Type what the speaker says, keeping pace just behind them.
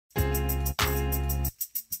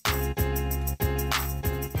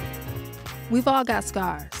We've all got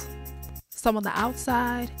scars, some on the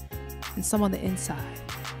outside and some on the inside.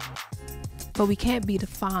 But we can't be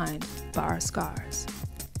defined by our scars.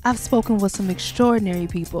 I've spoken with some extraordinary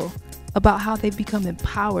people about how they've become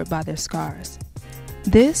empowered by their scars.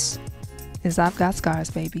 This is I've Got Scars,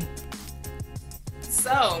 baby.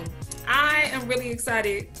 So, I am really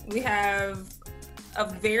excited. We have a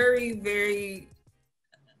very, very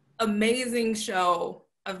amazing show,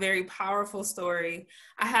 a very powerful story.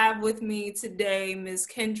 I have with me today Ms.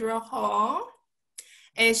 Kendra Hall,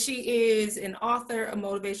 and she is an author, a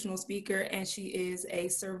motivational speaker, and she is a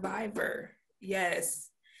survivor. Yes,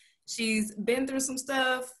 she's been through some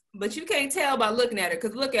stuff, but you can't tell by looking at her,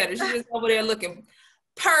 because look at her. She's just over there looking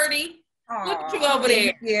purty. Aww, look at you over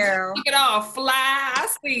there. You. Look at all fly. I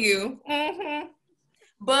see you. Mm-hmm.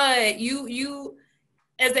 But you,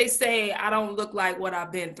 as they say, I don't look like what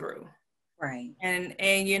I've been through. Right. And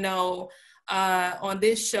you know, on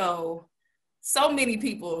this show, so many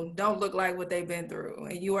people don't look like what they've been through.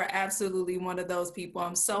 And you are absolutely one of those people.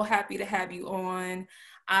 I'm so happy to have you on.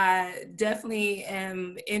 I definitely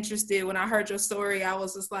am interested. When I heard your story, I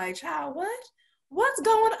was just like, child, what's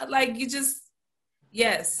going on? Like, you just,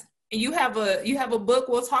 yes. And you have a book.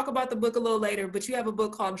 We'll talk about the book a little later, but you have a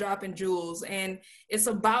book called Dropping Jewels, and it's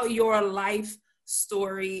about your life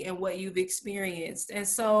story and what you've experienced. And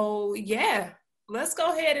so, yeah, let's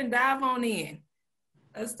go ahead and dive on in.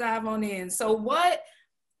 Let's dive on in. So what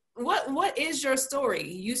is your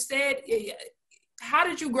story? You said, how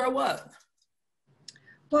did you grow up?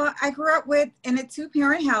 Well, I grew up in a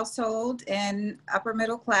 2-parent household in upper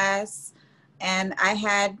middle class, and I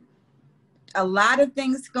had a lot of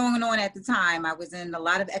things going on at the time. I was in a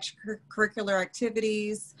lot of extracurricular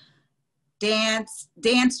activities, dance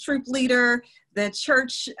troop leader, the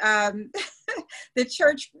church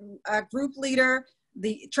group leader,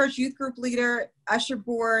 the church youth group leader, usher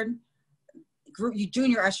board,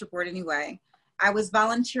 junior usher board anyway. I was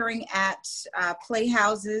volunteering at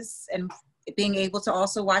playhouses and being able to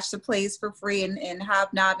also watch the plays for free and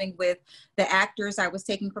hobnobbing with the actors. I was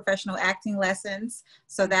taking professional acting lessons.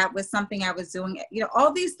 So that was something I was doing. You know,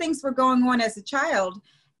 all these things were going on as a child,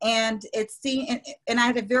 and and I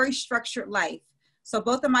had a very structured life. So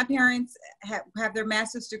both of my parents have their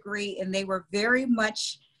master's degree, and they were very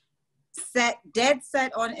much dead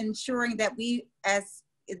set on ensuring that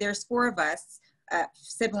there's 4 of us,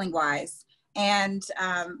 sibling wise, and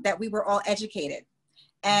that we were all educated.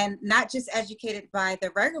 And not just educated by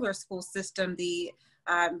the regular school system,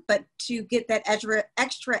 but to get that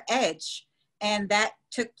extra edge. And that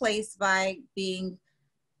took place by being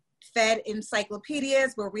fed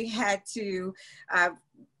encyclopedias where we had to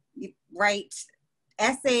write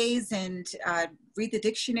essays and read the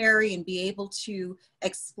dictionary and be able to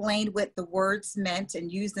explain what the words meant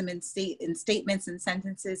and use them in statements and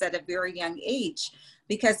sentences at a very young age.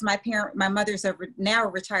 Because my mother's now a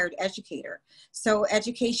retired educator. So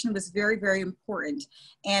education was very, very important.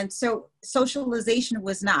 And so socialization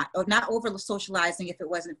was not over socializing if it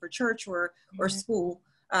wasn't for church or school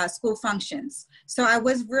functions. So I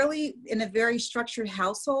was really in a very structured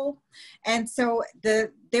household. And so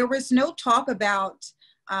there was no talk about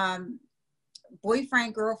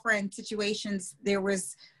boyfriend, girlfriend situations.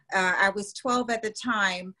 I was 12 at the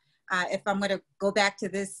time. If I'm going to go back to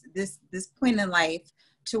this point in life,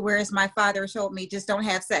 to whereas my father told me, just don't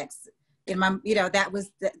have sex. And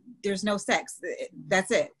there's no sex.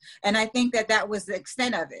 That's it. And I think that was the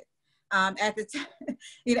extent of it. At the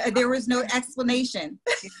time, there was no explanation.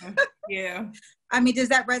 Yeah. I mean, does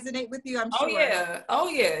that resonate with you? I'm sure. Oh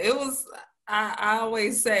yeah. It was, I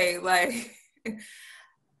always say, like,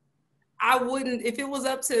 I wouldn't, if it was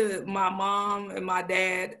up to my mom and my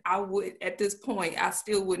dad, at this point, I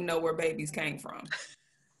still wouldn't know where babies came from.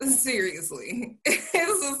 Seriously.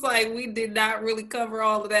 It's just like, we did not really cover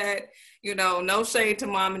all of that, no shade to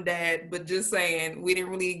mom and dad, but just saying, we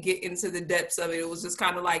didn't really get into the depths of it. It was just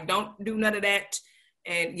kind of like, don't do none of that.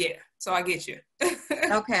 And yeah, so I get you.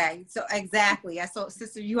 Okay. So exactly. So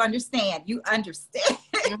sister, you understand,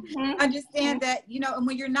 Mm-hmm. Understand that, and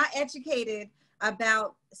when you're not educated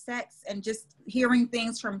about sex and just hearing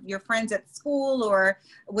things from your friends at school or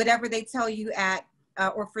whatever they tell you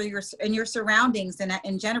or for your surroundings and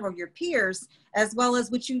in general, your peers, as well as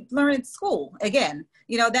what you learn at school. Again,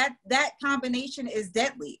 that combination is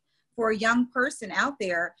deadly for a young person out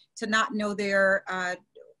there to not know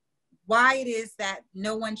why it is that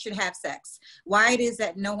no one should have sex, why it is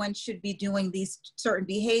that no one should be doing these certain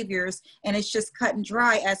behaviors. And it's just cut and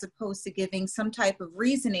dry, as opposed to giving some type of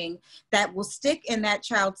reasoning that will stick in that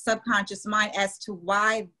child's subconscious mind as to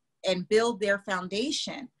why and build their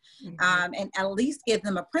foundation, and at least give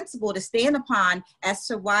them a principle to stand upon as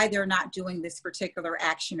to why they're not doing this particular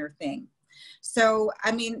action or thing. So,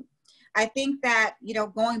 I mean, I think that, you know,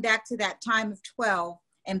 going back to that time of 12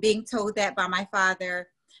 and being told that by my father,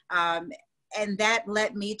 and that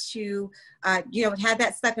led me to, you know, had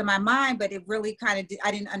that stuck in my mind, but it really kind of,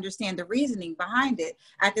 I didn't understand the reasoning behind it.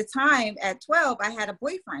 At the time, at 12, I had a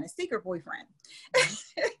boyfriend, a secret boyfriend.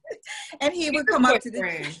 And he would come up to the,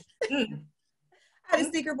 I had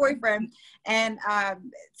a secret boyfriend. And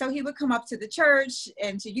so he would come up to the church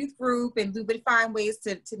and to youth group, and we would find ways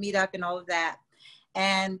to meet up and all of that.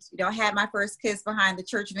 And, you know, I had my first kiss behind the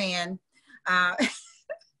church van.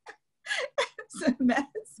 It's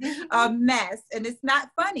a mess, and it's not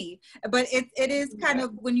funny, but it is kind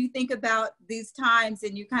of, when you think about these times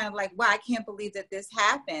and you kind of like, wow, I can't believe that this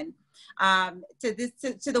happened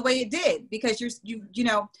to the way it did, because you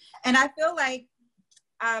know, and I feel like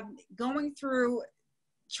going through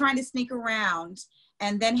trying to sneak around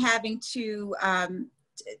and then having to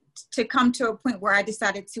come to a point where I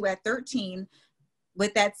decided to, at 13,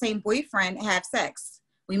 with that same boyfriend, have sex.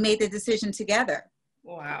 We made the decision together.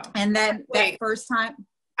 Wow. And then that first time.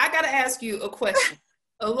 I got to ask you a question,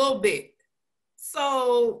 a little bit.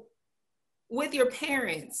 So with your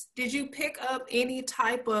parents, did you pick up any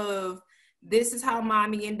type of, this is how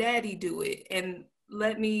mommy and daddy do it, and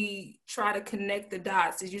let me try to connect the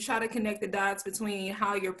dots? Did you try to connect the dots between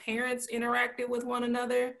how your parents interacted with one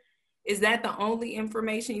another? Is that the only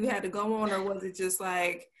information you had to go on, or was it just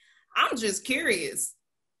like, I'm just curious?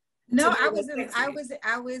 No, I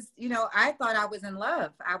was, you know, I thought I was in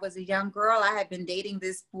love. I was a young girl. I had been dating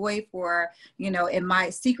this boy for, you know, in my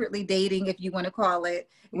secretly dating, if you want to call it,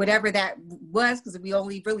 whatever that was, because we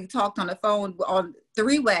only really talked on the phone on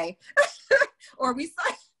three-way, or we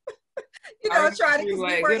saw, you know, trying to,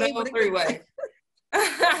 we weren't able to three-way.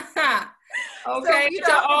 Okay, so, you know,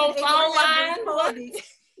 your own phone line.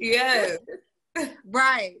 Yes.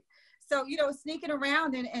 Right. So, you know, sneaking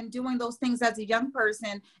around and doing those things as a young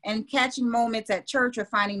person, and catching moments at church or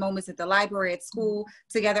finding moments at the library, at school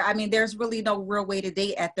together. I mean, there's really no real way to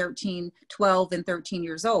date at 13, 12, and 13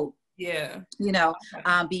 years old. Yeah. You know,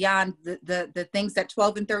 beyond the things that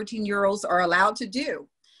 12 and 13-year-olds are allowed to do.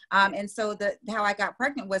 And so how I got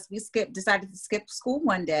pregnant was we decided to skip school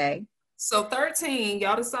one day. So 13,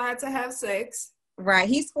 y'all decided to have sex. Right.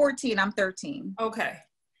 He's 14, I'm 13. Okay.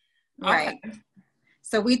 Right. Okay.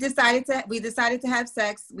 So we decided to have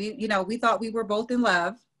sex. We thought we were both in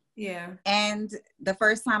love. Yeah. And the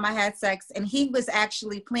first time I had sex, and he was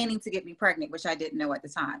actually planning to get me pregnant, which I didn't know at the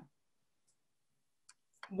time.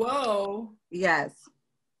 Whoa. Yes.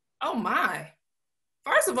 Oh my.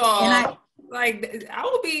 First of all, I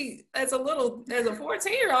would be, as a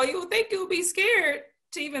 14-year-old, you would think you would be scared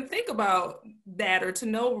to even think about that, or to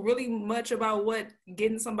know really much about what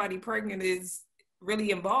getting somebody pregnant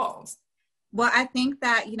really involves. Well, I think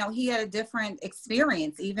that, you know, he had a different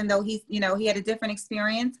experience, even though he had a different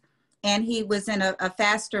experience, and he was in a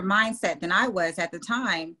faster mindset than I was at the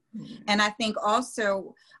time. Mm-hmm. And I think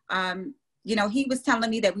also, you know, he was telling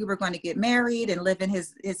me that we were going to get married and live in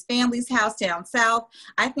his family's house down south.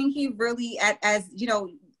 I think he really, as you know,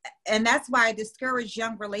 and that's why I discourage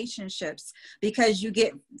young relationships, because you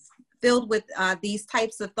get filled with these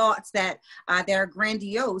types of thoughts that are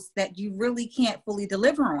grandiose, that you really can't fully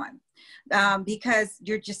deliver on. Because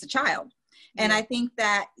you're just a child. And I think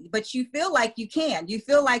that, but you feel like you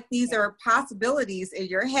feel like these are possibilities in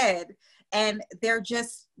your head, and they're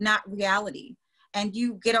just not reality. And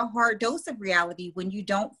you get a hard dose of reality when you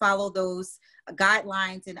don't follow those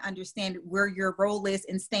guidelines and understand where your role is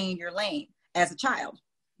and stay in your lane as a child.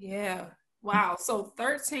 Yeah. Wow. So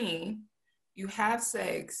 13, you have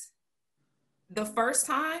sex. The first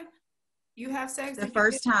time you have sex? The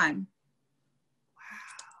first time.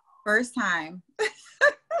 First time.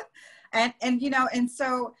 and you know, and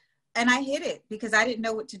I hid it because I didn't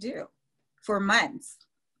know what to do for months.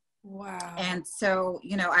 Wow. And so,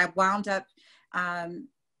 you know, I wound up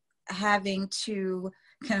having to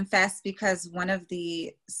confess, because one of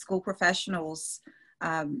the school professionals,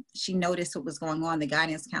 she noticed what was going on, the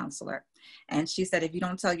guidance counselor. And she said, if you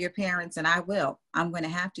don't tell your parents, and I'm going to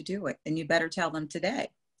have to do it, and you better tell them today.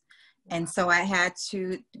 And so I had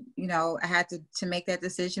to, you know, to make that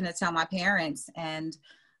decision to tell my parents. And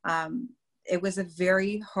it was a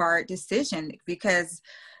very hard decision, because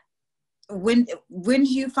when do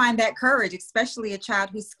you find that courage, especially a child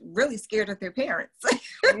who's really scared of their parents?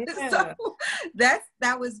 Yeah. So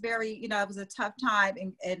that was very, you know, it was a tough time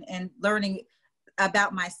and learning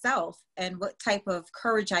about myself and what type of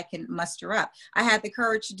courage I can muster up. I had the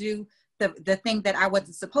courage to do the thing that I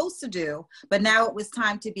wasn't supposed to do, but now it was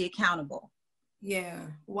time to be accountable. Yeah.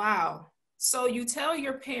 Wow. So you tell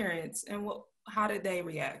your parents, and how did they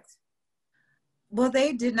react? Well,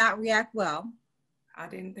 they did not react well. I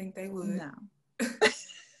didn't think they would. No.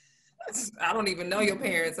 I don't even know your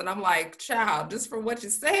parents. And I'm like, child, just for what you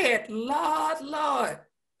said, Lord.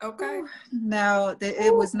 Okay. No,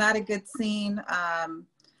 it was not a good scene.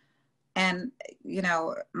 And,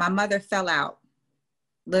 my mother fell out,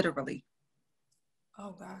 literally.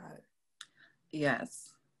 Oh, God.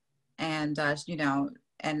 Yes. And,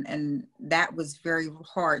 and that was very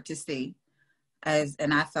hard to see.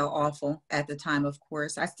 And I felt awful at the time, of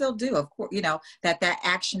course. I still do, of course, that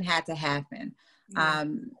action had to happen. Yeah.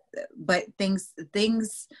 But things,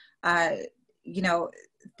 things you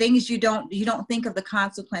don't think of the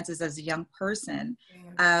consequences as a young person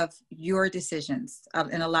of your decisions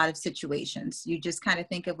in a lot of situations. You just kind of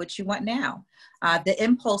think of what you want now. The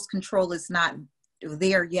impulse control is not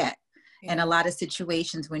there yet. In a lot of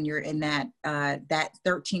situations when you're in that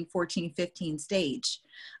 13, 14, 15 stage.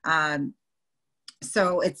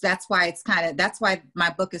 So that's why my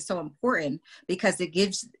book is so important, because it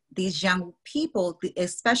gives these young people,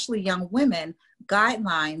 especially young women,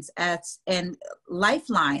 guidelines and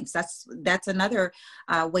lifelines. That's another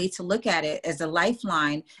way to look at it, as a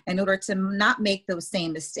lifeline, in order to not make those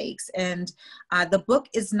same mistakes. And the book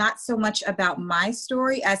is not so much about my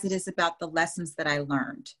story as it is about the lessons that I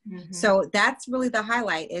learned. Mm-hmm. So that's really the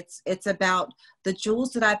highlight. It's about the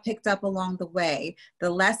jewels that I picked up along the way, the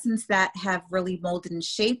lessons that have really molded and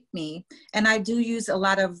shaped me. And I do use a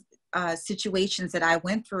lot of situations that I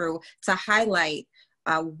went through to highlight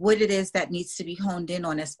what it is that needs to be honed in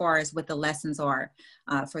on, as far as what the lessons are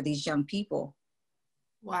for these young people.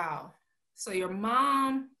 Wow. So your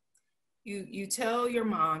mom, you tell your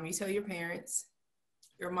parents,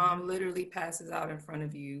 your mom literally passes out in front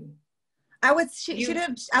of you. I would say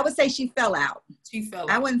she fell out. She fell out.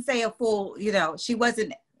 I wouldn't say a full, she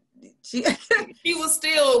wasn't, she was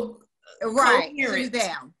still right. coherent. She was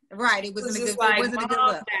down. Right. It wasn't a good, like, it wasn't a good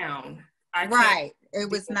look. Down. Right. It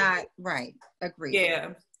was not right. Agreed. Yeah.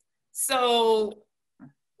 So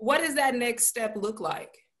what does that next step look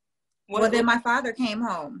like? Then my father came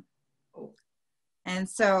home. And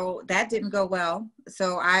so that didn't go well.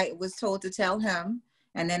 So I was told to tell him.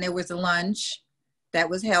 And then there was a lunch that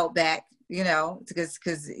was held back,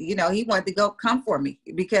 because he wanted to come for me,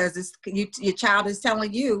 because your child is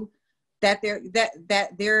telling you that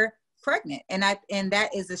they're pregnant. And that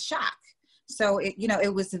is a shock. So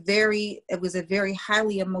it was a very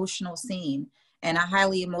highly emotional scene and a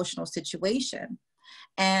highly emotional situation.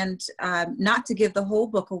 And not to give the whole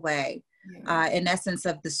book away, in essence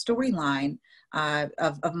of the storyline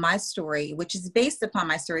of my story, which is based upon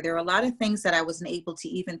my story. There are a lot of things that I wasn't able to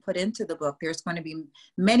even put into the book. There's going to be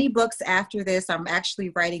many books after this. I'm actually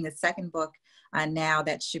writing a second book now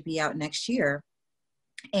that should be out next year.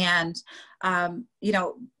 And,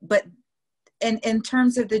 but in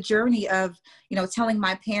terms of the journey of, telling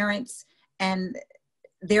my parents, and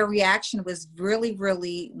their reaction was really,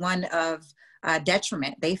 really one of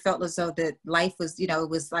detriment. They felt as though that life was, it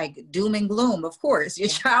was like doom and gloom. Of course, your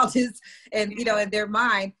child is, and in their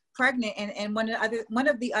mind, pregnant. And one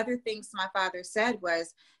of the other things my father said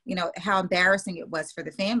was, how embarrassing it was for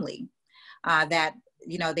the family, that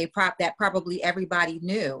that probably everybody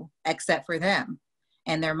knew except for them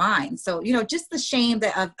and their minds. So just the shame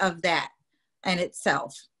of that in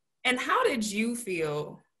itself. And how did you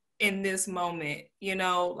feel in this moment?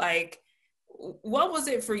 What was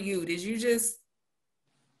it for you? Did you just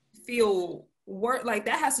feel like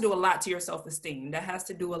that has to do a lot to your self-esteem? That has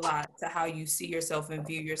to do a lot to how you see yourself and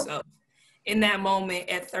view yourself in that moment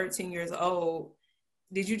at 13 years old.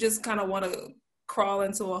 Did you just kind of want to crawl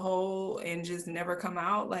into a hole and just never come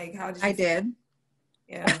out? Like, how did you? I did.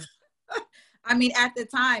 Yeah. I mean, at the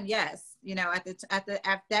time, yes.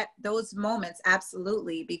 At those moments,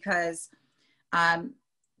 absolutely, because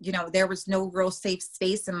there was no real safe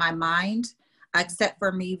space in my mind, except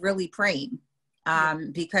for me really praying,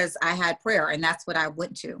 because I had prayer, and that's what I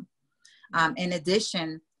went to. In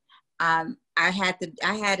addition, I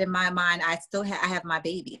had in my mind, I have my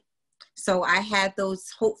baby. So I had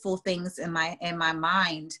those hopeful things in my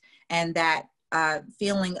mind, and that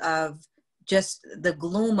feeling of just the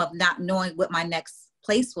gloom of not knowing what my next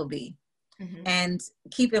place will be. Mm-hmm. And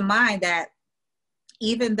keep in mind that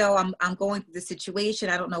even though I'm going through the situation,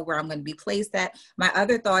 I don't know where I'm going to be placed at. My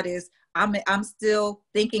other thought is I'm still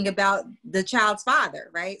thinking about the child's father,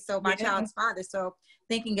 right? So my child's father. So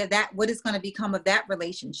thinking of that, what is going to become of that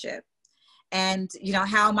relationship? And,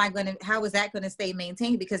 how is that going to stay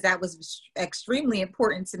maintained? Because that was extremely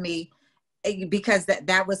important to me because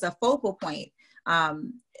that was a focal point.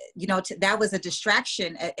 You know, that was a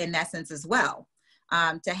distraction in essence as well.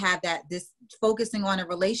 To have this focusing on a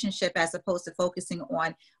relationship as opposed to focusing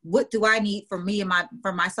on what do I need for me and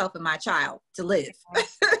for myself and my child to live,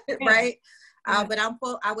 right? Yeah. But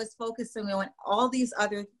I was focusing on all these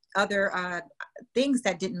other things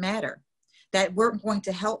that didn't matter, that weren't going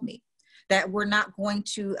to help me, that were not going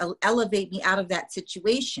to elevate me out of that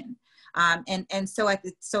situation. And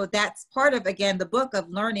so that's part of, again, the book of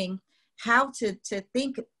learning how to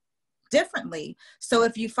think differently. So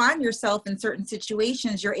if you find yourself in certain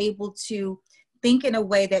situations, you're able to think in a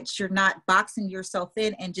way that you're not boxing yourself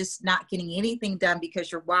in and just not getting anything done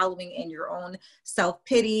because you're wallowing in your own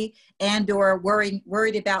self-pity and or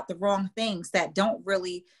worried about the wrong things that don't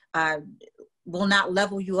really will not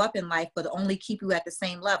level you up in life, but only keep you at the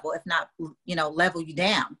same level, if not, you know, level you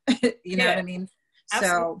down. You know what I mean? Absolutely.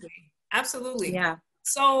 So, absolutely. Yeah.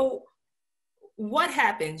 So what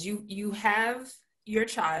happens? You have your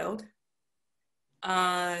child.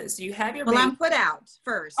 So you have your baby. I'm put out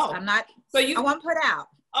first. Oh. I'm not. So you. I'm put out.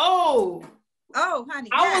 Oh, honey.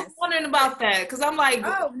 I was wondering about that because I'm like,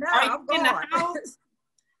 oh no, are you I'm in gone. the house?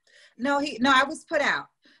 No, I was put out.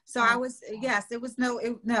 So I was, yes, it was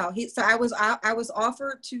so I was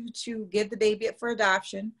offered to give the baby up for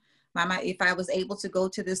adoption. If I was able to go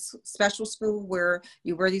to this special school where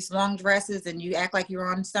you wear these long dresses and you act like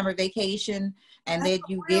you're on summer vacation, and then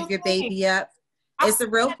you give your baby up. It's a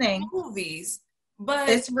real thing. Movies, but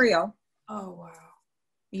it's real. Oh, wow.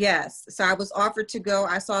 Yes. So I was offered to go.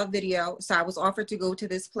 I saw a video. So I was offered to go to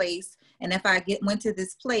this place. And if I went to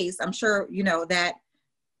this place, I'm sure, you know, that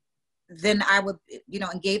then I would, you know,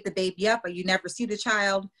 and gave the baby up, or you never see the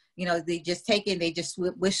child, you know, they just take it, they just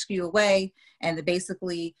whisk you away. And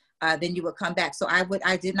basically, then you would come back. So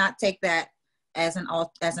I did not take that as an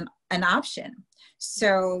option.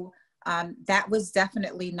 So that was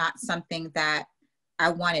definitely not something that I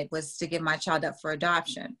wanted, was to give my child up for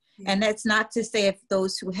adoption. Yeah. And that's not to say if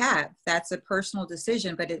those who have, that's a personal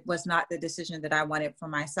decision, but it was not the decision that I wanted for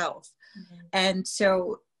myself. Mm-hmm. And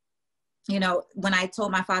so, you know, when I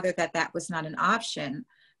told my father that was not an option,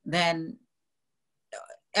 then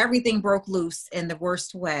everything broke loose in the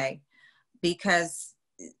worst way, because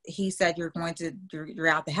he said, you're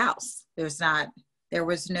out the house. There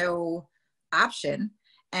was no option.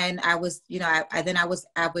 And I was, you know,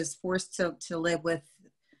 I was forced to live with,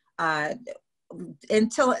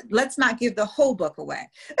 until, let's not give the whole book away.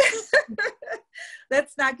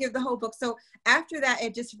 Let's not give the whole book. So after that,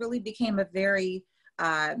 it just really became a very,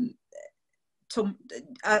 a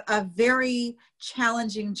very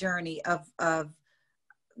challenging journey of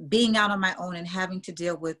being out on my own and having to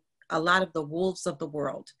deal with a lot of the wolves of the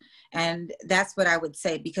world. And that's what I would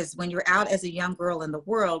say, because when you're out as a young girl in the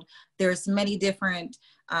world, there's many different,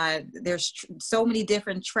 so many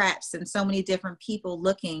different traps and so many different people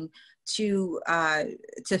looking to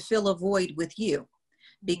fill a void with you,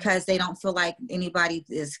 because they don't feel like anybody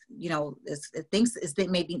is, you know,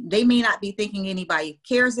 they may not be thinking anybody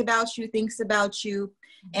cares about you, thinks about you,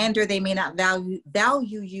 and or they may not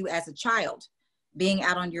value you as a child. Being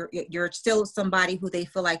out on you're still somebody who they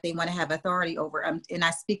feel like they want to have authority over. And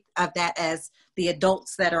I speak of that as the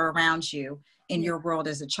adults that are around you in your world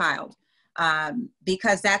as a child,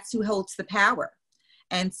 because that's who holds the power.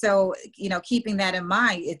 And so, you know, keeping that in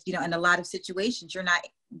mind, it's, you know, in a lot of situations,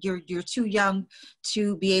 you're too young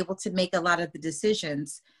to be able to make a lot of the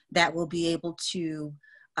decisions that will be able to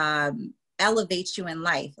elevate you in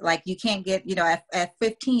life. Like you can't get, you know, at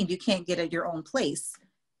 15, you can't get your own place.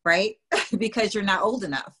 Right? Because you're not old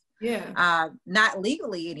enough. Yeah. Not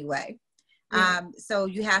legally anyway. Yeah. So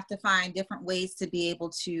you have to find different ways to be able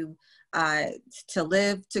to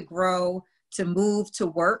live, to grow, to move, to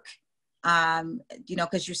work, you know,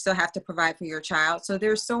 because you still have to provide for your child. So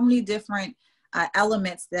there's so many different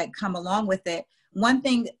elements that come along with it. One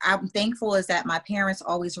thing I'm thankful is that my parents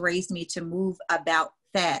always raised me to move about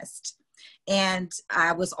fast. And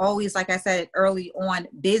I was always, like I said early on,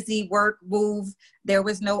 busy, work, move. There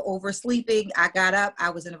was no oversleeping. I got up. I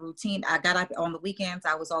was in a routine. I got up on the weekends.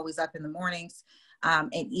 I was always up in the mornings.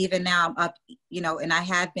 And even now I'm up, you know, and I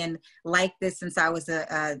have been like this since I was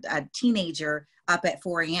a teenager, up at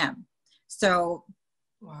 4 a.m. So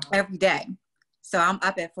wow. Every day. So I'm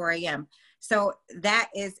up at 4 a.m. So that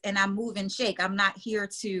is, and I move and shake. I'm not here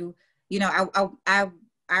to, you know,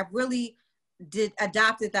 I really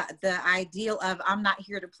adopted the ideal of I'm not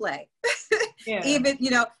here to play. Yeah. Even,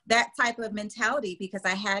 you know, that type of mentality, because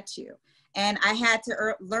I had to. And I had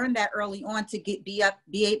to learn that early on to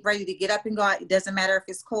be ready to get up and go out. It doesn't matter if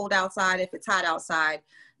it's cold outside, if it's hot outside,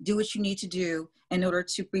 do what you need to do in order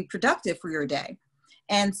to be productive for your day.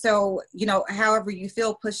 And so, you know, however you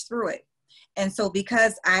feel, push through it. And so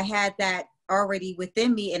because I had that already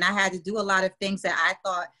within me, and I had to do a lot of things that I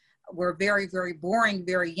thought were very, very boring,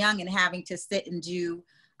 very young, and having to sit and do,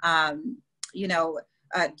 you know,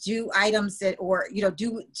 do items that, or, you know,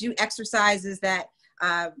 do exercises that,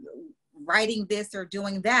 writing this or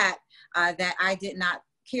doing that, that I did not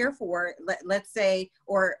care for, let's say.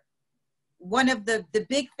 Or one of the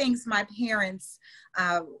big things my parents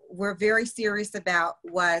were very serious about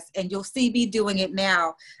was, and you'll see me doing it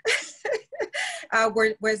now,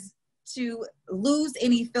 was to lose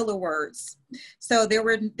any filler words. So there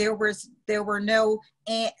were no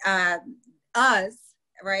us,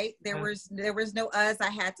 right? There was no us. I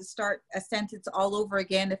had to start a sentence all over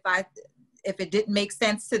again if it didn't make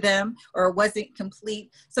sense to them or wasn't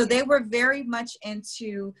complete. So they were very much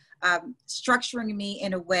into structuring me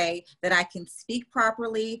in a way that I can speak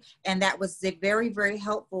properly. And that was very, very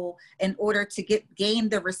helpful in order to gain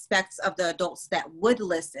the respects of the adults that would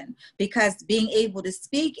listen, because being able to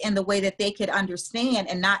speak in the way that they could understand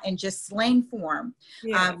and not in just slang form,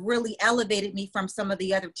 really elevated me from some of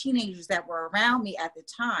the other teenagers that were around me at the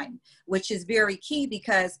time, which is very key,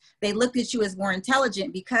 because they looked at you as more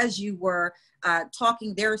intelligent because you were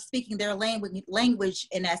speaking their language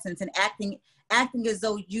in essence, and acting as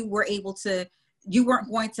though you weren't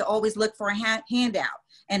going to always look for a handout,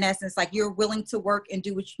 in essence, like you're willing to work and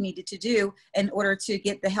do what you needed to do in order to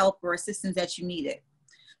get the help or assistance that you needed.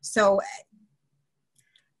 So,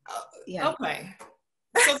 yeah. Okay.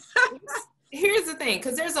 So here's the thing,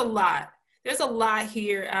 because there's a lot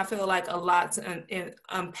here. I feel like a lot to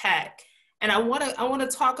unpack, and I want to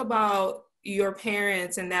talk about your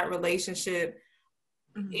parents and that relationship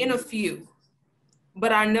in a few.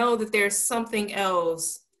 But I know that there's something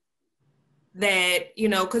else that, you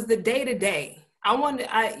know, because the day-to-day,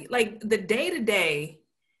 the day-to-day,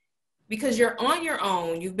 because you're on your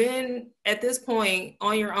own. You've been at this point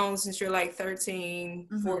on your own since you're like 13,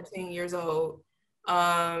 14 years old.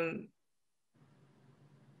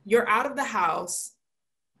 You're out of the house.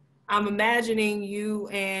 I'm imagining you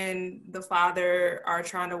and the father are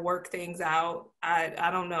trying to work things out. I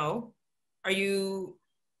don't know. Are you...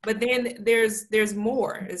 But then there's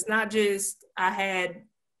more. It's not just I had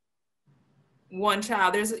one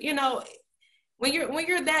child. There's, you know, when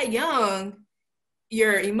you're that young,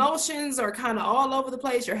 your emotions are kind of all over the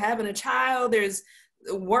place. You're having a child. There's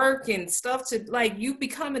work and stuff to, like, you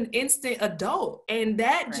become an instant adult, and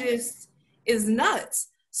that just is nuts.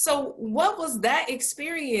 So what was that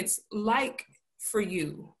experience like for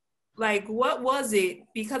you? Like, what was it?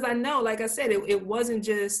 Because I know, like I said, it wasn't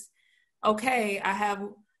just, okay, I have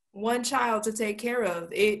one child to take care of.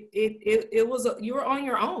 It was, you were on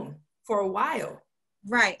your own for a while.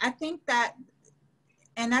 Right. I think that,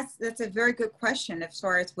 and that's a very good question as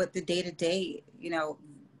far as what the day-to-day, you know,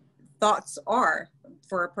 thoughts are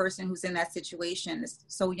for a person who's in that situation, is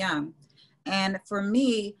so young. And for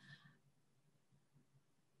me,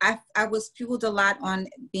 I was fueled a lot on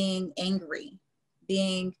being angry,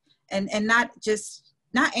 and not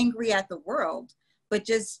angry at the world, but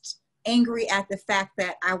just angry at the fact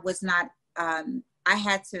that I was not, I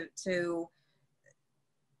had to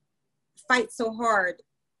fight so hard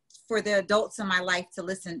for the adults in my life to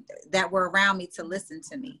listen, that were around me, to listen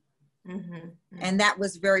to me. And that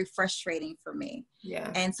was very frustrating for me.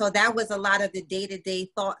 Yeah. And so that was a lot of the day-to-day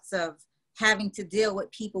thoughts of having to deal with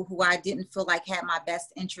people who I didn't feel like had my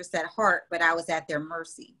best interests at heart, but I was at their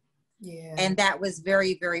mercy. Yeah. And that was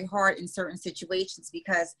very, very hard in certain situations,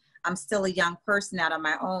 because I'm still a young person out on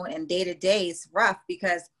my own, and day to day is rough,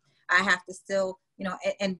 because I have to still, you know,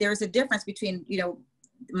 and there's a difference between, you know,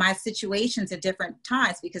 my situations at different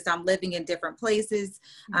times, because I'm living in different places,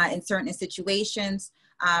 in certain situations.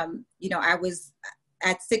 You know, I was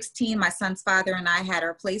at 16, my son's father and I had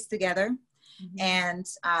our place together. And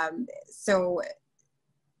so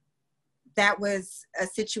that was a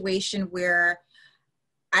situation where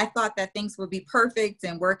I thought that things would be perfect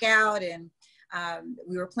and work out. And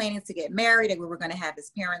we were planning to get married, and we were going to have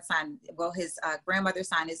his parents sign, well, his grandmother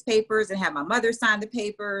sign his papers, and have my mother sign the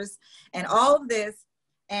papers and all of this.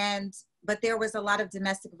 But there was a lot of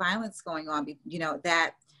domestic violence going on, you know,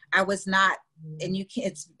 that I was not, and you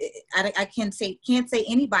can't, I can't say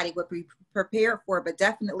anybody would be prepared for, but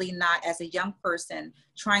definitely not as a young person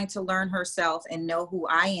trying to learn herself and know who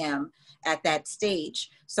I am at that stage.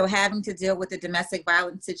 So having to deal with the domestic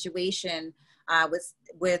violence situation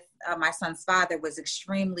with my son's father was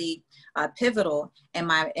extremely pivotal in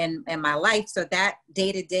my life. So that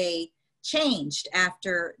day-to-day changed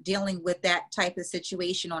after dealing with that type of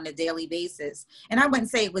situation on a daily basis. And I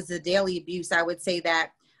wouldn't say it was a daily abuse. I would say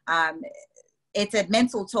that it's a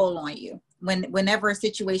mental toll on you. whenever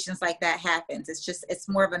situations like that happens, it's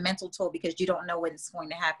more of a mental toll because you don't know when it's going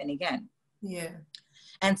to happen again. Yeah.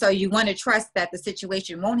 And so you want to trust that the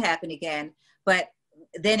situation won't happen again, but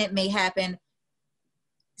then it may happen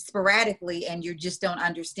sporadically and you just don't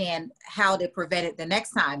understand how to prevent it the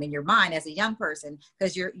next time in your mind as a young person,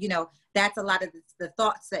 because that's a lot of the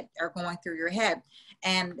thoughts that are going through your head.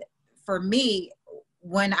 And for me,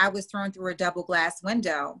 when I was thrown through a double glass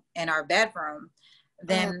window in our bedroom,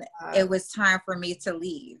 then it was time for me to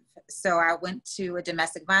leave. So I went to a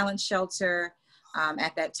domestic violence shelter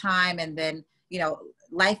at that time. And then,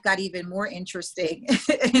 life got even more interesting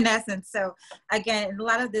in essence. So again, a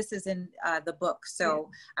lot of this is in the book. So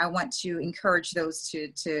I want to encourage those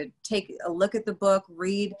to take a look at the book,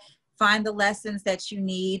 read, find the lessons that you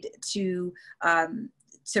need to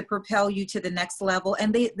propel you to the next level.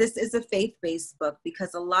 And this is a faith-based book,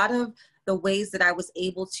 because a lot of the ways that I was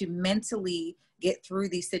able to mentally get through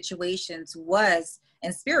these situations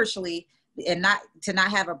and spiritually, and not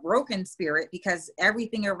have a broken spirit, because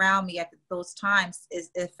everything around me at those times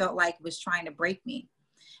it felt like it was trying to break me.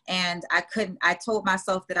 And I told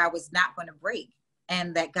myself that I was not going to break,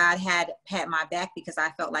 and that God had my back, because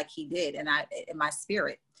I felt like he did, and in my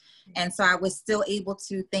spirit. And so I was still able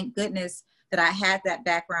to, thank goodness, that I had that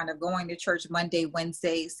background of going to church Monday,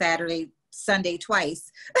 Wednesday, Saturday, Sunday, twice.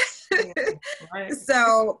 Right.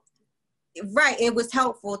 So, right. It was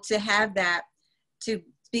helpful to have that,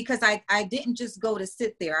 because I didn't just go to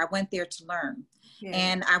sit there. I went there to learn. Yeah.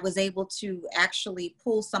 And I was able to actually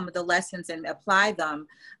pull some of the lessons and apply them,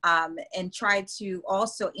 and try to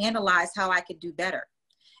also analyze how I could do better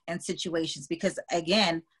in situations, because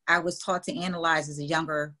again, I was taught to analyze as a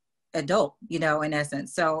younger adult, in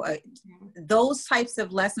essence. So those types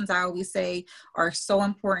of lessons, I always say, are so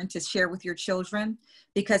important to share with your children,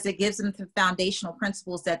 because it gives them the foundational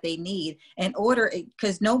principles that they need in order,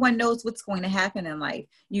 because no one knows what's going to happen in life.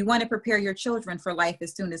 You want to prepare your children for life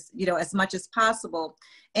as soon as, as much as possible,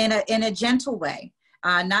 in a gentle way,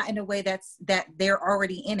 not in a way that they're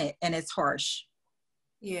already in it and it's harsh.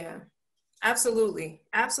 Yeah, absolutely.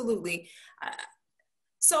 Absolutely.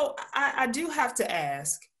 So I do have to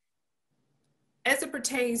ask, as it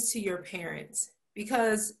pertains to your parents,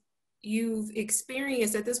 because you've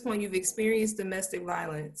experienced domestic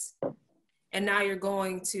violence, and now you're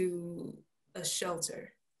going to a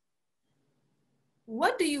shelter.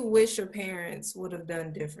 What do you wish your parents would have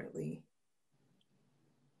done differently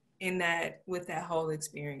with that whole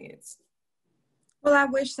experience? Well, I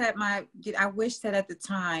wish that at the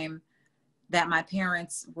time that my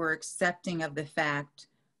parents were accepting of the fact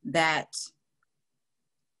that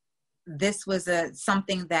this was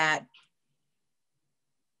something that,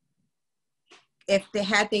 if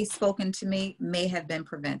they spoken to me, may have been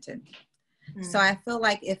prevented. Mm-hmm. So I feel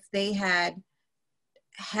like if they had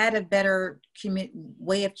a better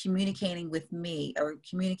way of communicating with me, or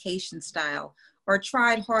communication style, or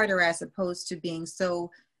tried harder as opposed to being so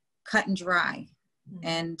cut and dry. Mm-hmm.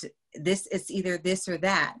 And it's either this or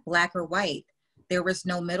that, black or white. There was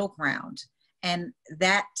no middle ground. And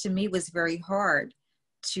that to me was very hard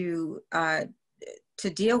to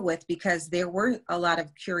deal with, because there were a lot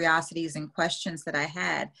of curiosities and questions that I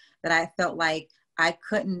had that I felt like I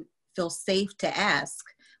couldn't feel safe to ask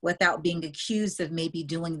without being accused of maybe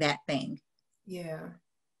doing that thing. Yeah.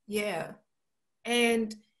 Yeah.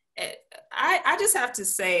 And I just have to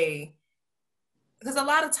say, because a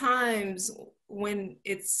lot of times when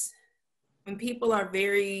people are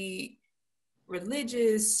very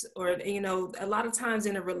religious, or, a lot of times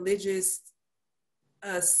in a religious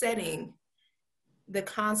setting, the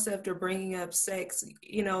concept of bringing up sex,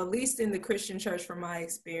 at least in the Christian church, from my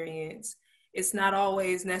experience, it's not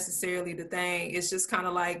always necessarily the thing. It's just kind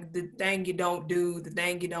of like the thing you don't do, the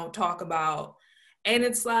thing you don't talk about. And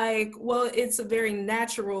it's like, well, it's a very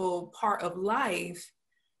natural part of life.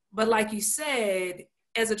 But like you said,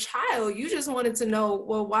 as a child, you just wanted to know,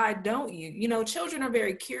 well, why don't you? Children are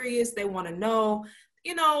very curious. They want to know,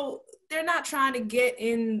 they're not trying to get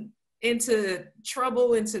into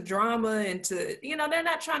trouble, into drama, they're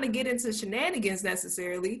not trying to get into shenanigans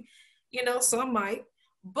necessarily. Some might,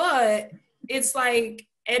 but it's like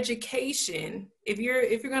education. If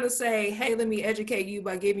you're going to say, hey, let me educate you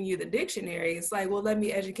by giving you the dictionary, it's like, well, let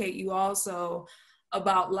me educate you also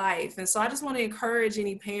about life. And so I just want to encourage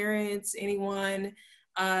any parents, anyone,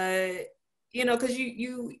 because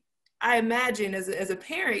I imagine as a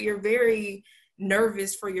parent, you're very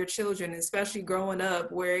nervous for your children, especially growing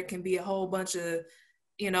up, where it can be a whole bunch of,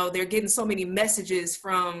 they're getting so many messages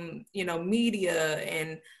from, media,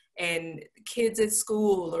 and and kids at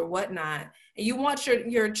school or whatnot. And you want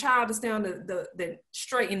your child to stay on the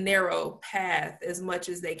straight and narrow path as much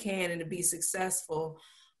as they can and to be successful.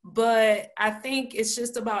 But I think it's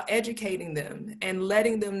just about educating them and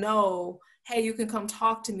letting them know, hey, you can come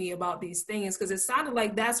talk to me about these things. Because it sounded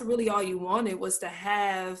like that's really all you wanted, was to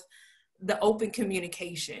have the open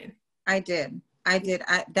communication. I did.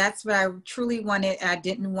 That's what I truly wanted. I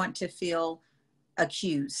didn't want to feel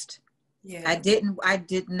accused. Yeah. I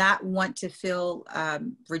did not want to feel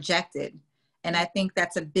rejected. And I think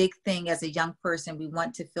that's a big thing as a young person. We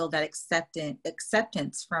want to feel that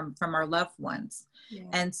acceptance from our loved ones. Yeah.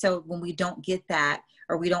 And so when we don't get that,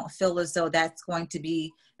 or we don't feel as though that's going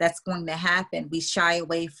to happen, we shy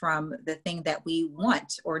away from the thing that we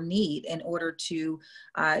want or need in order to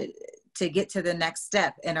get to the next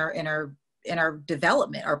step in our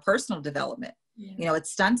development, our personal development. Yeah. You know, it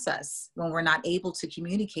stunts us when we're not able to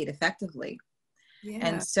communicate effectively. Yeah.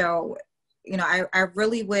 And so, you know, I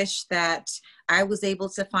really wish that I was able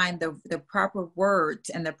to find the proper words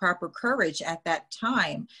and the proper courage at that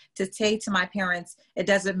time to say to my parents, it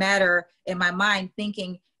doesn't matter, in my mind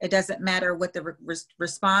thinking, it doesn't matter what the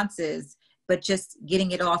response is, but just getting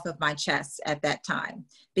it off of my chest at that time,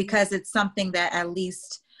 because it's something that at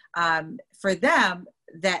least for them,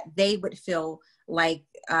 that they would feel like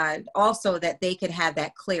also that they could have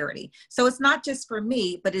that clarity. So it's not just for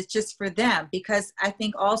me, but it's just for them, because I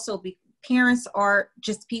think also parents are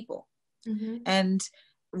just people. Mm-hmm. And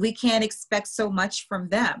we can't expect so much from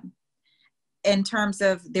them in terms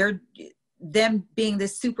of them being the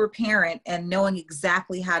super parent and knowing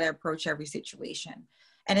exactly how to approach every situation.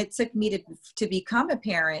 And it took me to become a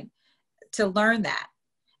parent to learn that.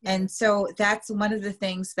 And so that's one of the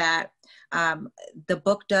things that the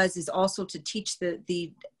book does, is also to teach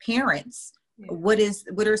the parents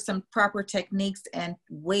what are some proper techniques and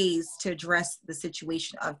ways to address the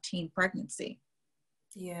situation of teen pregnancy.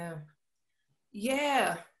 Yeah,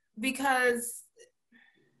 because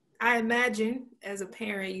I imagine as a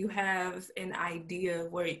parent, you have an idea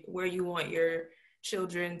of where you want your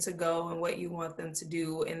children to go and what you want them to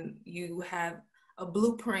do, and you have a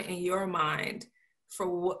blueprint in your mind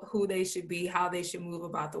for who they should be, how they should move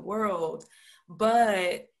about the world.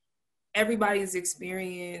 But everybody's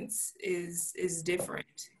experience is different.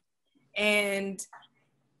 And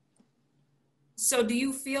so do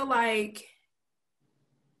you feel like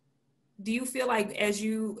as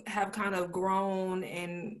you have kind of grown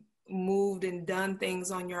and moved and done things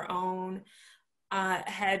on your own,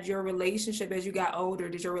 had your relationship, as you got older,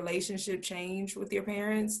 did your relationship change with your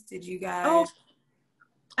parents? Did you guys? Oh,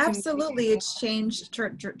 absolutely. It's changed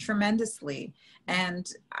tremendously. And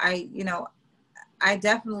I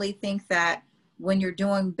definitely think that when you're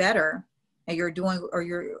doing better and you're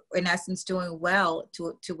in essence doing well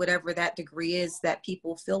to whatever that degree is that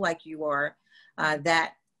people feel like you are,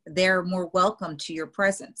 that they're more welcome to your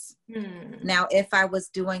presence. Now, if I was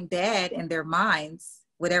doing bad in their minds,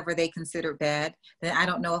 whatever they consider bad, then I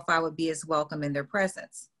don't know if I would be as welcome in their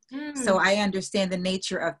presence. So I understand the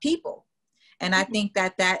nature of people. And I think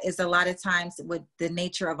that is a lot of times with the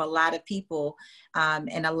nature of a lot of people,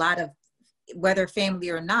 and a lot of, whether family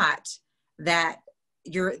or not, that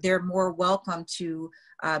they're more welcome to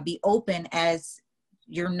be open, as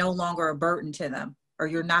you're no longer a burden to them, or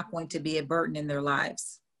you're not going to be a burden in their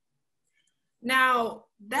lives. Now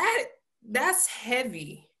that's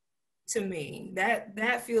heavy to me.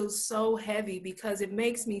 That feels so heavy, because it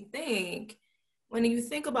makes me think, when you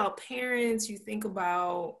think about parents, you think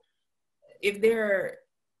about if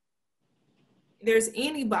there's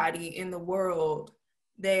anybody in the world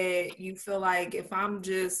that you feel like, if I'm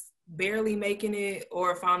just barely making it,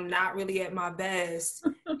 or if I'm not really at my best,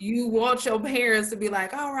 you want your parents to be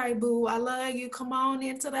like, all right, boo, I love you. Come on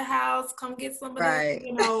into the house. Come get some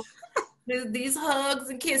of this, these hugs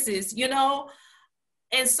and kisses,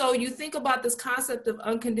 And so you think about this concept of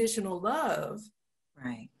unconditional love.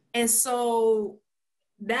 Right. And so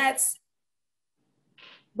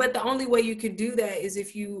but the only way you could do that is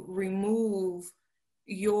if you remove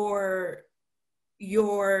your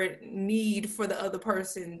need for the other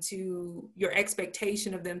person, to your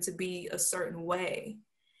expectation of them to be a certain way.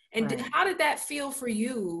 And right. How did that feel for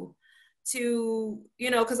you to,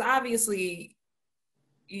 because obviously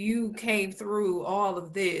you came through all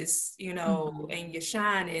of this, and you're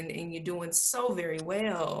shining and you're doing so very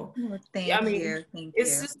well. Well, thank you.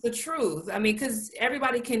 It's just the truth. Because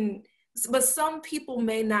everybody can, but some people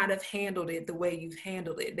may not have handled it the way you've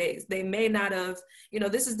handled it. They may not have,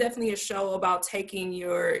 this is definitely a show about taking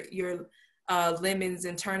your lemons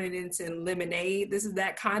and turning it into lemonade. This is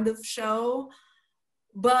that kind of show.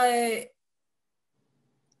 But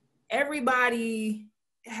everybody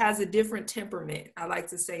has a different temperament. I like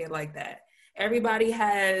to say it like that. Everybody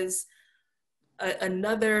has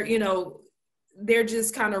another, you know, they're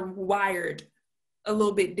just kind of wired a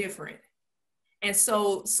little bit different. And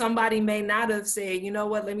so somebody may not have said, you know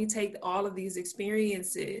what, let me take all of these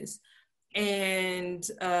experiences and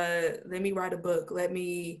let me write a book. Let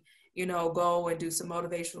me, you know, go and do some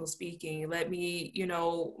motivational speaking. Let me, you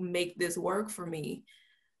know, make this work for me.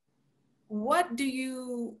 What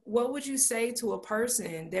would you say to a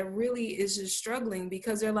person that really is just struggling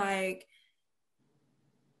because they're like,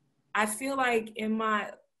 I feel like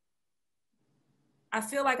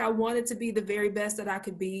I wanted to be the very best that I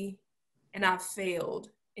could be, and I failed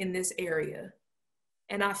in this area.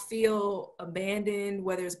 And I feel abandoned,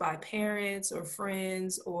 whether it's by parents or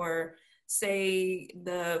friends, or say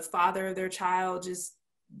the father of their child just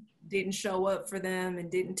didn't show up for them and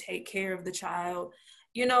didn't take care of the child.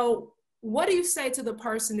 You know, what do you say to the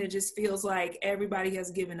person that just feels like everybody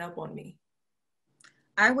has given up on me?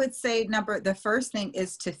 I would say the first thing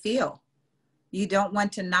is to feel. You don't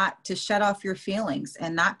want to shut off your feelings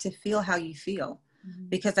and not to feel how you feel. Mm-hmm.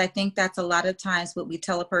 Because I think that's a lot of times what we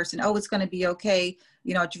tell a person, oh, it's going to be okay.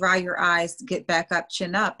 You know, dry your eyes, get back up,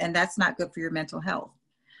 chin up. And that's not good for your mental health.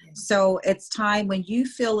 Yeah. So it's time when you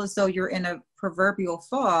feel as though you're in a proverbial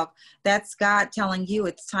fog, that's God telling you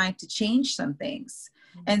it's time to change some things.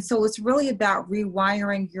 Mm-hmm. And so it's really about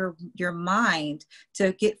rewiring your mind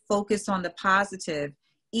to get focused on the positive,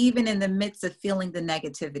 even in the midst of feeling the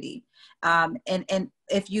negativity. And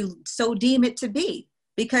if you so deem it to be,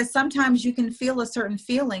 because sometimes you can feel a certain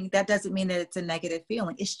feeling, that doesn't mean that it's a negative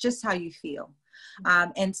feeling. It's just how you feel.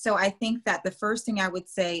 And so I think that the first thing I would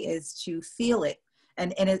say is to feel it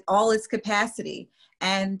and all its capacity,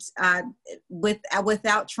 and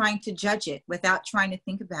without trying to judge it, without trying to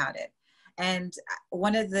think about it. And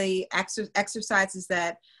one of the exercises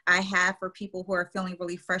that I have for people who are feeling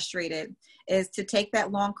really frustrated is to take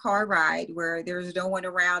that long car ride where there's no one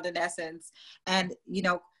around, in essence, and, you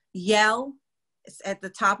know, yell at the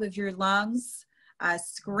top of your lungs,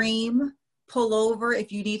 scream, pull over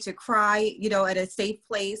if you need to cry, you know, at a safe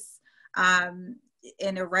place,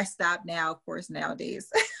 in a rest stop now, of course, nowadays.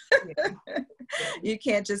 You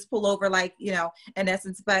can't just pull over, like, you know, in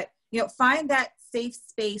essence, but, you know, find that safe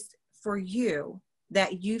space for you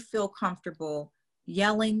that you feel comfortable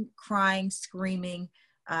yelling, crying, screaming,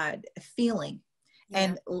 feeling,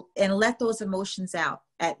 and let those emotions out.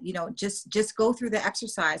 You know, just go through the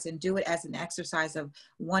exercise and do it as an exercise of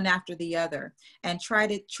one after the other, and try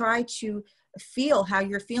to feel how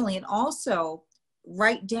you're feeling, and also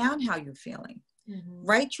write down how you're feeling. Mm-hmm.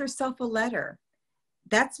 Write yourself a letter.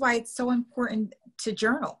 That's why it's so important to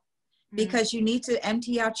journal, because you need to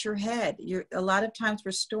empty out your head. A lot of times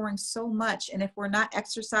we're storing so much, and if we're not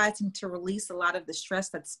exercising to release a lot of the stress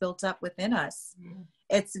that's built up within us,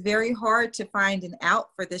 it's very hard to find an out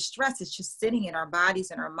for this stress. It's just sitting in our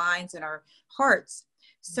bodies and our minds and our hearts.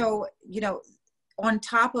 So, you know, on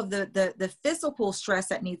top of the physical stress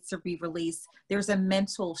that needs to be released, there's a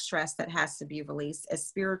mental stress that has to be released, a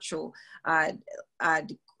spiritual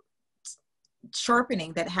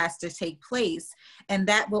sharpening that has to take place. And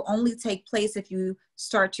that will only take place if you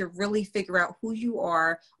start to really figure out who you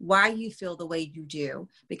are, why you feel the way you do,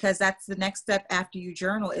 because that's the next step after you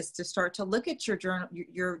journal, is to start to look at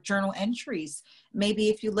your journal entries. Maybe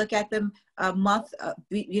if you look at them a month,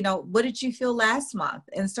 you know, what did you feel last month,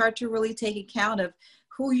 and start to really take account of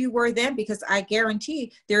who you were then, because I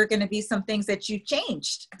guarantee there are going to be some things that you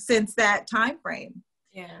changed since that time frame.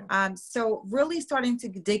 Yeah. So really starting to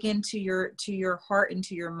dig into your heart,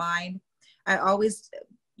 into your mind. I always,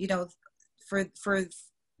 you know,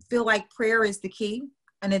 feel like prayer is the key.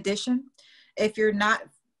 In addition, if you're not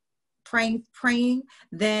praying,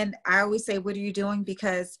 then I always say, what are you doing?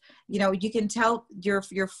 Because, you know, you can tell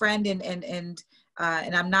your friend and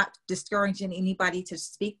I'm not discouraging anybody to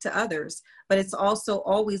speak to others, but it's also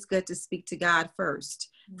always good to speak to God first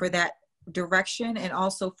for that direction, and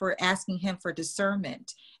also for asking him for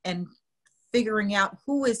discernment and figuring out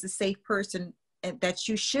who is the safe person that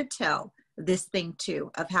you should tell this thing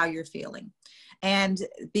to, of how you're feeling. And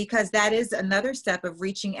because that is another step of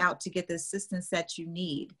reaching out to get the assistance that you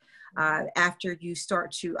need after you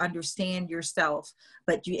start to understand yourself,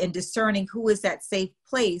 and discerning who is that safe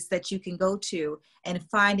place that you can go to, and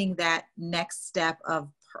finding that next step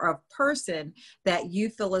of person that you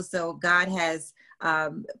feel as though God has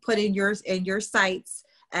put in your sights,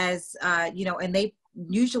 as you know, and they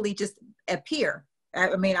usually just appear.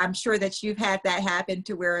 I mean, I'm sure that you've had that happen,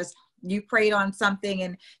 to whereas you prayed on something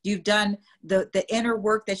and you've done the inner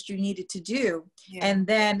work that you needed to do, and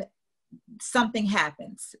then something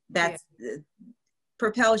happens that's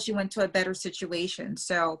propels you into a better situation.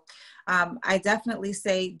 So I definitely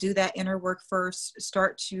say do that inner work first.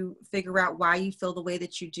 Start to figure out why you feel the way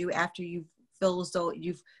that you do after you feel as though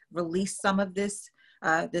you've released some of this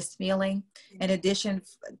feeling. In addition,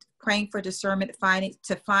 praying for discernment,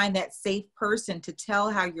 to find that safe person to tell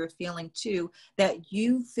how you're feeling too, that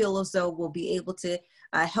you feel as though will be able to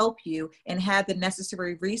help you and have the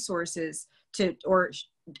necessary resources to, or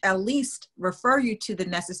at least refer you to the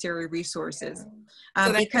necessary resources.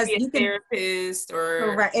 So because could be you a can, therapist,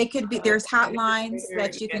 or correct. It could be, there's hotlines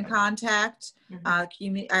that you can contact.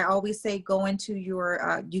 I always say go into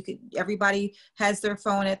your, everybody has their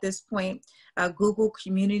phone at this point. Google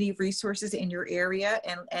community resources in your area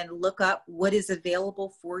and look up what is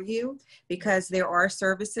available for you, because there are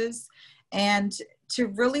services, and to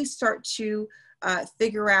really start to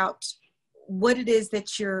figure out what it is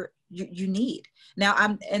that you need.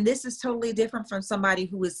 Now, and this is totally different from somebody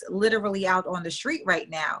who is literally out on the street right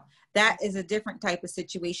now. That is a different type of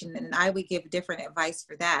situation, and I would give different advice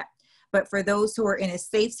for that. But for those who are in a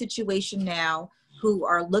safe situation now, who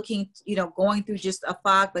are looking, going through just a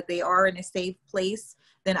fog, but they are in a safe place,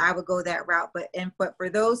 then I would go that route. But for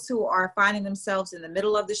those who are finding themselves in the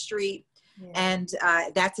middle of the street, and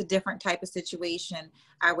that's a different type of situation,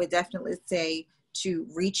 I would definitely say to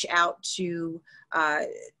reach out to,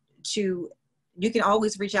 you can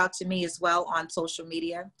always reach out to me as well on social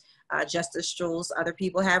media, Justice Jules. Other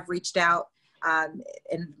people have reached out,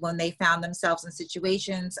 and when they found themselves in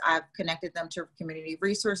situations, I've connected them to community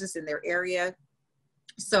resources in their area.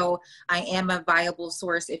 So I am a viable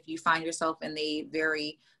source if you find yourself in a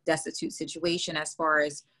very destitute situation, as far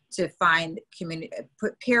as to find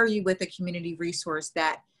pair you with a community resource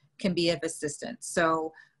that can be of assistance.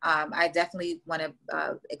 So I definitely want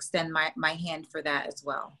to extend my hand for that as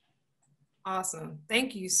well. Awesome.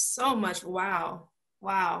 Thank you so much. Wow.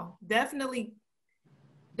 Definitely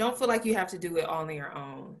don't feel like you have to do it all on your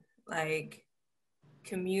own. Like,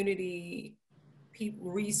 community, people,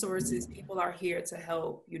 resources, people are here to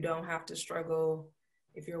help. You don't have to struggle.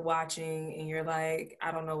 If you're watching and you're like,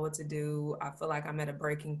 I don't know what to do, I feel like I'm at a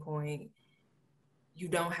breaking point, you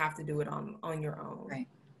don't have to do it on your own. Right.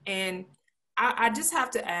 And I just have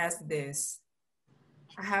to ask this.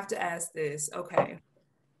 Okay.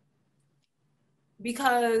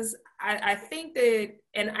 Because I think that,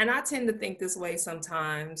 and I tend to think this way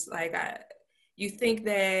sometimes, like you think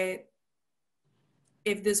that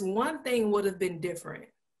if this one thing would have been different,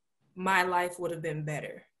 my life would have been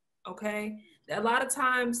better, okay? A lot of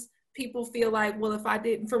times people feel like, well, if I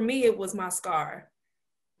didn't, for me, it was my scar.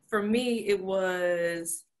 For me, it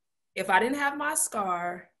was, if I didn't have my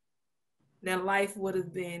scar, then life would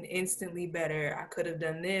have been instantly better. I could have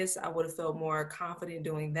done this. I would have felt more confident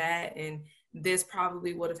doing that. And this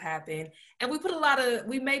probably would have happened. And we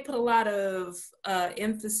may put a lot of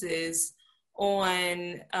emphasis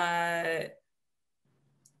on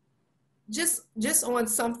just on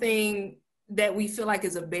something that we feel like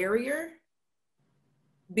is a barrier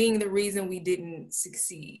being the reason we didn't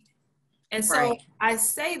succeed. And so Right. I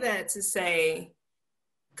say that to say,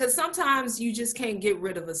 because sometimes you just can't get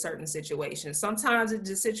rid of a certain situation. Sometimes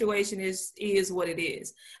the situation is what it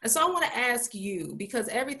is. And so I want to ask you, because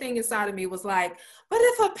everything inside of me was like, but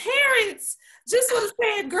if her parents just would have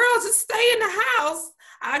said, girl, just stay in the house,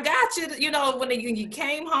 I got you, when you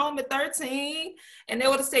came home at 13, and they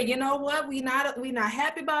would have said, you know what, we not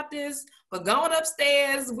happy about this, but going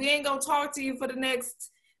upstairs, we ain't gonna talk to you for the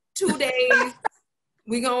next 2 days.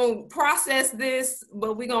 We gonna process this,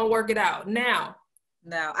 but we gonna work it out. Now,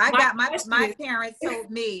 no, I got my parents told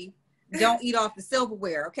me, don't eat off the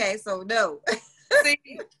silverware. Okay, so no.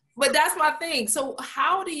 See, but that's my thing. So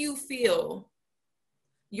how do you feel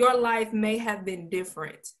your life may have been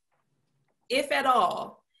different, if at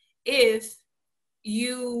all, if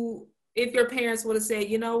your parents would have said,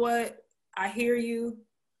 you know what, I hear you.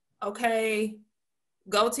 Okay,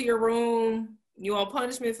 go to your room. You on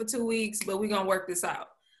punishment for 2 weeks, but we're gonna work this out.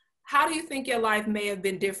 How do you think your life may have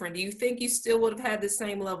been different? Do you think you still would have had the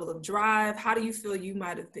same level of drive? How do you feel you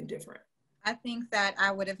might have been different? I think that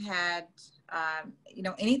I would have had,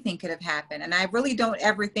 anything could have happened. And I really don't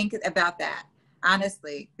ever think about that,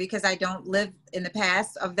 honestly, because I don't live in the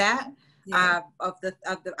past of that, and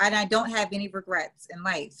I don't have any regrets in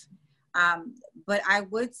life. But I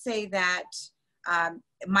would say that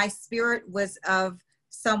my spirit was of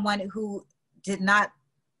someone who did not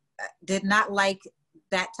like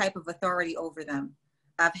that type of authority over them,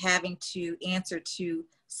 of having to answer to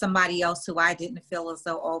somebody else who I didn't feel as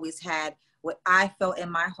though always had what I felt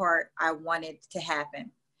in my heart I wanted to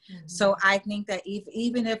happen. Mm-hmm. So I think that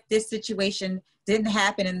even if this situation didn't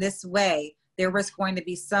happen in this way, there was going to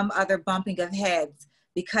be some other bumping of heads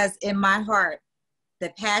because in my heart, the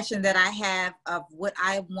passion that I have of what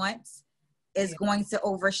I want is going to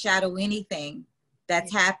overshadow anything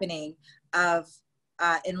that's happening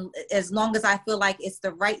and as long as I feel like it's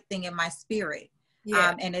the right thing in my spirit,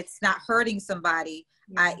 and it's not hurting somebody,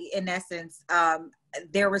 in essence,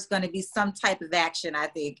 there was going to be some type of action, I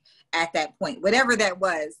think, at that point, whatever that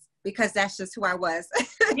was, because that's just who I was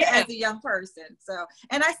as a young person. So,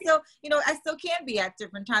 and I still, I still can be at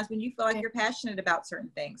different times when you feel like you're passionate about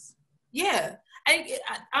certain things. Yeah.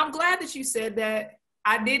 I'm glad that you said that.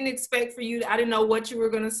 I didn't expect for you, I didn't know what you were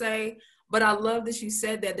going to say, but I love that you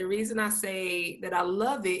said that. The reason I say that I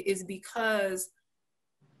love it is because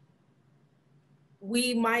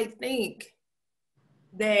we might think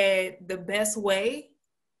that the best way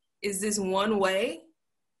is this one way.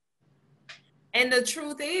 And the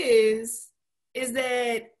truth is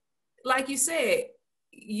that, like you said,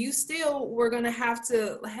 you still were going to have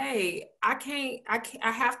to, hey, I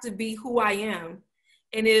have to be who I am.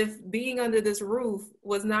 And if being under this roof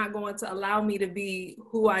was not going to allow me to be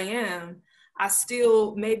who I am,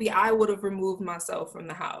 maybe I would have removed myself from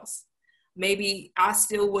the house. Maybe I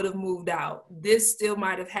still would have moved out. This still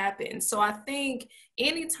might have happened. So I think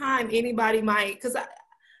anytime anybody might,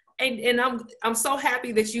 I'm so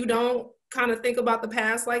happy that you don't kind of think about the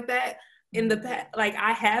past like that. In the past, like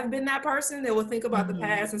I have been that person that will think about the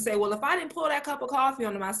past and say, well, if I didn't pour that cup of coffee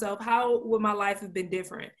onto myself, how would my life have been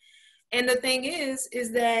different? And the thing is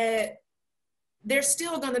that there's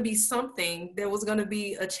still going to be something. There was going to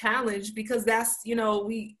be a challenge, because that's,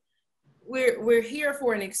 we're here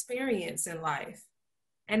for an experience in life,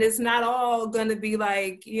 and it's not all going to be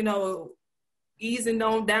like, easing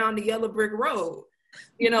on down the yellow brick road.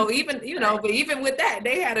 But even with that,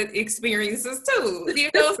 they had experiences too,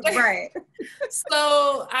 Right.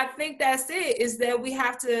 So I think that's it, is that we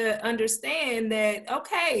have to understand that,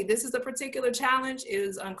 okay, this is a particular challenge, it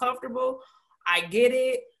is uncomfortable, I get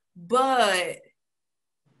it, but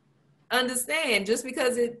understand, just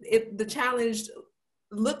because the challenge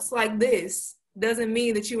looks like this doesn't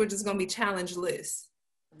mean that you are just going to be challengeless.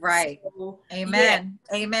 Right. So, amen.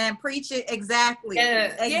 Amen. Preach it. Exactly.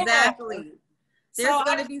 Exactly. There's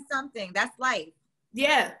going to be something. That's life.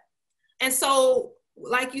 Yeah. And so,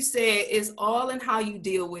 like you said, it's all in how you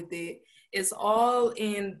deal with it. It's all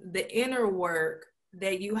in the inner work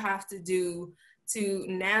that you have to do to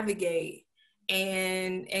navigate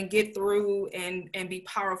and get through and be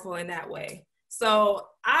powerful in that way. So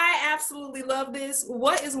I absolutely love this.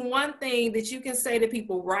 What is one thing that you can say to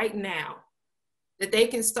people right now that they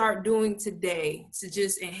can start doing today to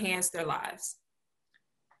just enhance their lives?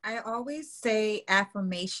 I always say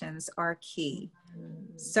affirmations are key.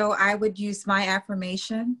 So I would use my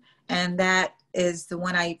affirmation, and that is the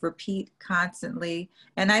one I repeat constantly.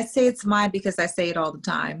 And I say it's mine because I say it all the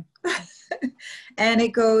time. And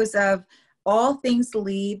it goes of, all things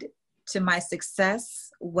lead to my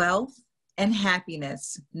success, wealth, and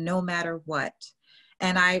happiness, no matter what.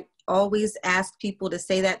 And I always ask people to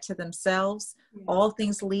say that to themselves. All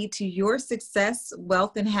things lead to your success,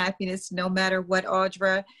 wealth, and happiness, no matter what,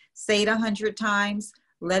 Audra. Say it 100 times.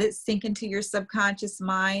 Let it sink into your subconscious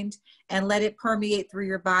mind and let it permeate through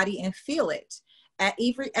your body and feel it. At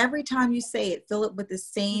every time you say it, feel it with the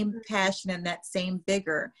same passion and that same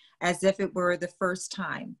vigor as if it were the first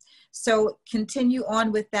time. So continue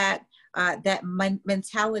on with that,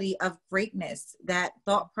 mentality of greatness, that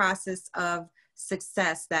thought process of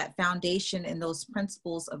success, that foundation and those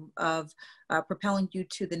principles of propelling you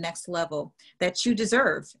to the next level that you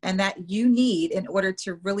deserve and that you need in order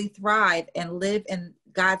to really thrive and live in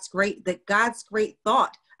God's great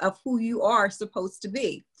thought of who you are supposed to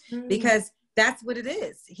be. Because that's what it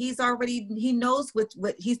is. He knows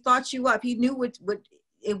what he thought you up. He knew what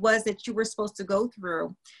it was that you were supposed to go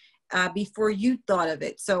through before you thought of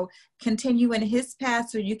it. So continue in his path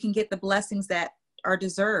so you can get the blessings that are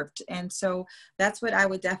deserved. And so that's what I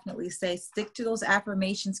would definitely say. Stick to those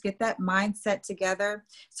affirmations, get that mindset together.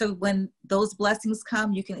 So when those blessings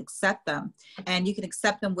come, you can accept them, and you can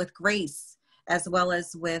accept them with grace, as well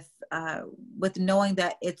as with knowing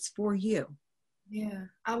that it's for you. Yeah,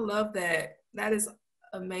 I love that. That is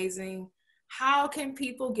amazing. How can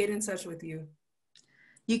people get in touch with you?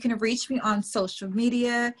 You can reach me on social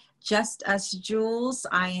media, Just Us Jules.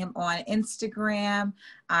 I am on Instagram.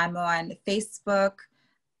 I'm on Facebook,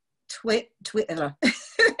 Twitter,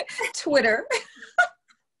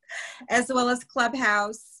 as well as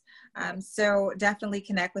Clubhouse. So definitely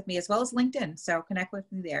connect with me, as well as LinkedIn. So connect with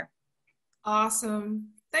me there. Awesome.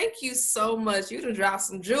 Thank you so much. You done dropped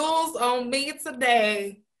some jewels on me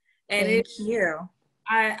today. And Thank you.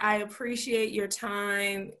 I appreciate your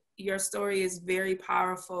time. Your story is very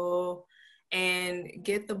powerful. and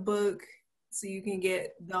get the book so you can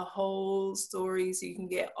get the whole story, so you can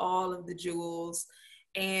get all of the jewels.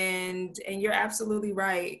 And you're absolutely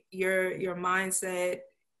right. Your mindset,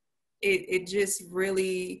 it just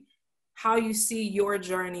really, how you see your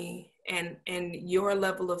journey and your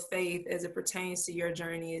level of faith as it pertains to your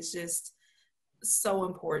journey is just so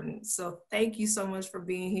important. So thank you so much for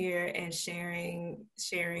being here and sharing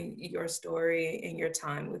your story and your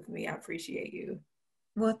time with me. I appreciate you.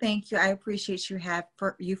 Well, thank you. I appreciate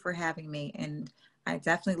you for having me, and I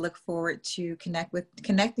definitely look forward to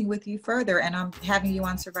connecting with you further, and I'm having you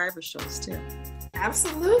on Survivor shows too.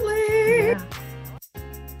 Absolutely. Yeah.